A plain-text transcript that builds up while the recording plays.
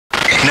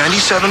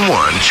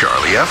97.1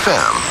 Charlie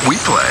FM. We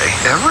play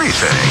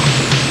everything.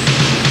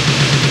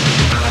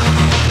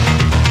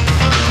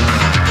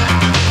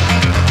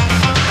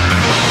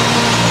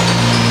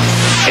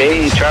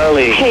 Hey,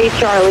 Charlie. Hey,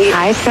 Charlie.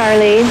 Hi,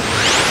 Charlie.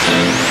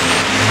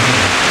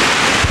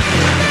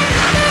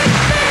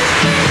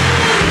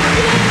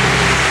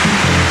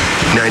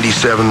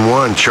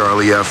 .1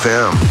 Charlie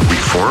FM,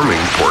 reforming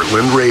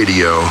Portland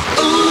radio.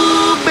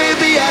 Ooh,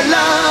 baby, I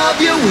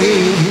love your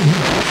way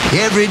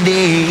every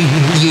day,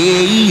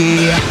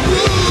 yeah.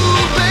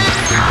 Ooh, baby.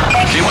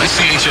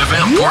 KYCH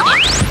FM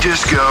Portland.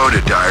 Disco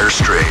to Dire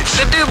Straits.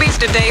 The Doobies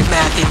to Dave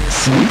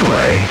Matthews. We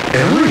play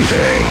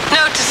everything.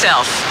 Note to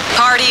self,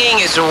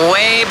 partying is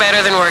way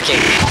better than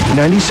working.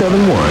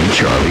 97.1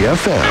 Charlie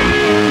FM.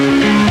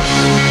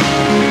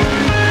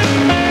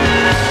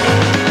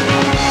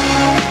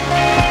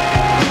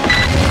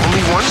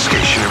 One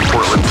station in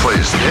Portland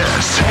plays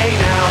this. Hey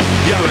now,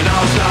 you're an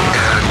all-star.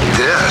 And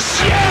this.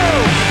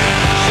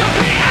 Show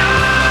me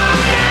how.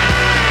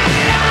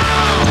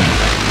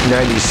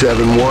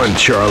 97.1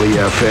 Charlie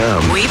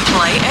FM. We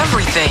play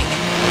everything.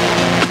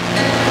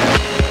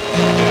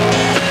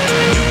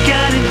 You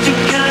got it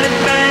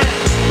bad.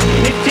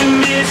 If you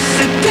miss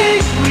a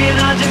day, we'll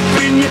all just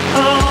bring your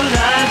whole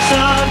lives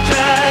off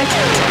track.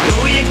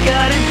 Oh, you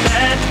got it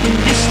bad,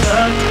 and you're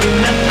stuck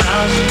in the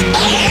house.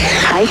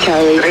 Hi,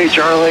 Charlie. Hey,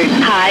 Charlie.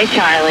 Hi,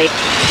 Charlie.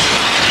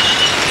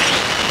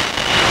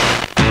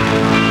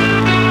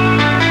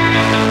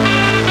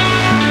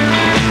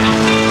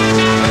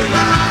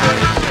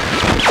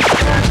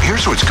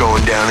 Here's what's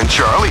going down in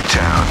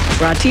Charlietown.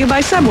 Brought to you by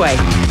Subway.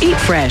 Eat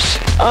fresh.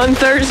 On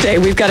Thursday,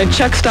 we've got a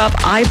Chuck Stop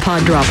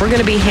iPod drop. We're going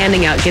to be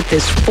handing out, get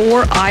this,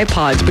 4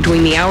 iPods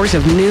between the hours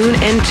of noon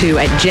and 2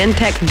 at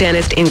Gentech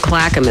Dentist in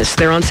Clackamas.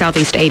 They're on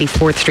Southeast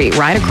 84th Street,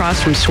 right across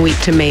from Sweet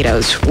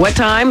Tomatoes. What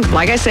time?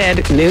 Like I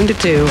said, noon to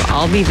 2.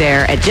 I'll be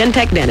there at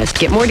Gentech Dentist.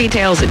 Get more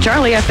details at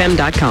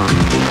charliefm.com.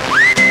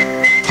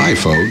 Hi,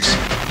 folks.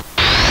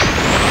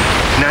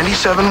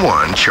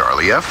 97.1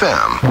 Charlie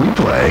FM. We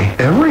play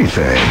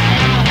everything.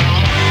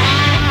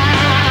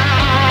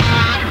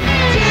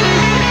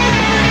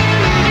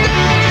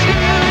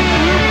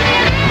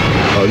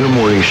 Other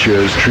morning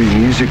shows treat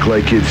music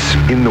like it's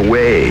in the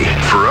way.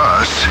 For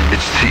us,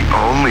 it's the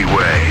only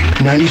way.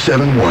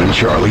 97.1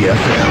 Charlie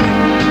FM.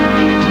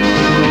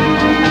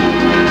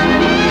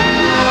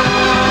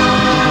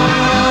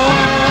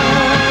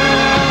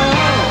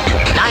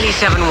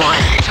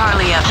 97.1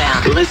 Charlie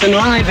FM. Listen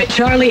live at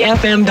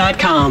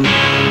charliefm.com.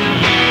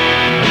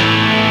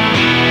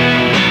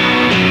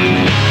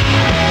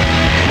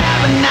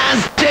 Have a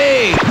nice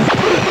day.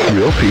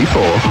 Real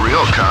people.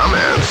 Real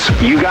comments.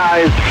 You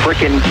guys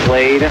frickin'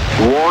 played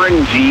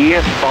Warren G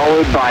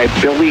followed by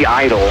Billy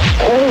Idol.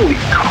 Holy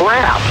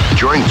crap.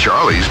 Join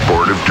Charlie's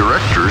board of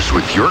directors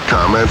with your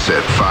comments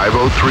at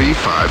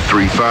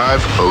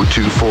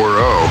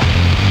 503-535-0240.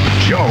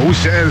 Joe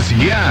says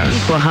yes.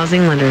 Equal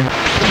housing lender.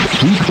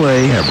 We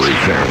play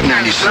everything.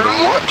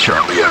 97.1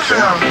 Charlie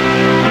FM.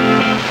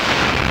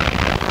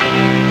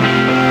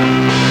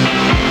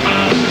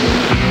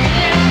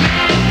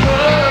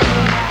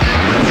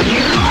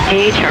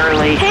 Hey,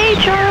 Charlie. Hey,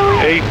 Charlie.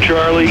 Hey,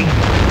 Charlie.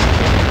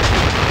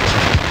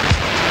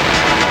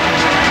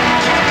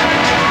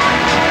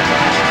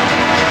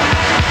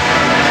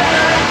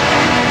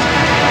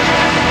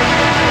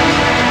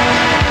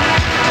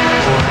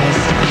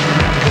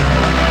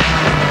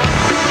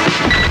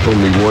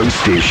 Only one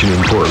station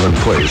in Portland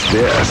plays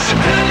this.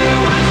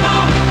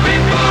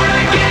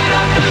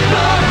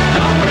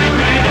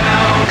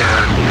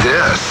 And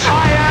this.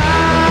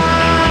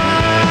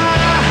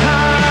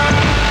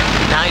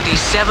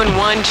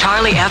 97.1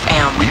 Charlie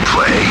FM. We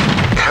play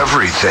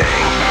everything.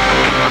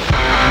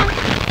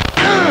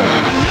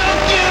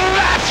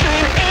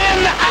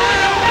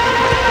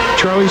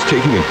 Charlie's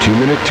taking a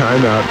 2-minute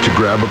timeout to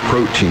grab a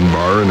protein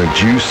bar and a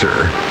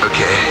juicer.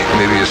 Okay,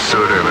 maybe a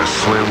soda and a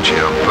Slim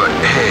Jim, but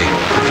hey,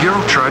 have you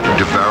ever tried to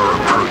devour a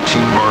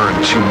protein bar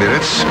in 2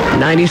 minutes?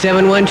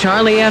 97.1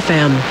 Charlie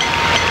FM.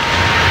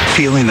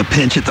 Feeling the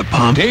pinch at the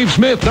pump?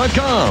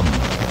 DaveSmith.com.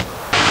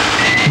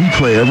 We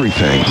play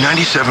everything.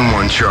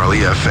 97.1 Charlie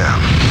FM.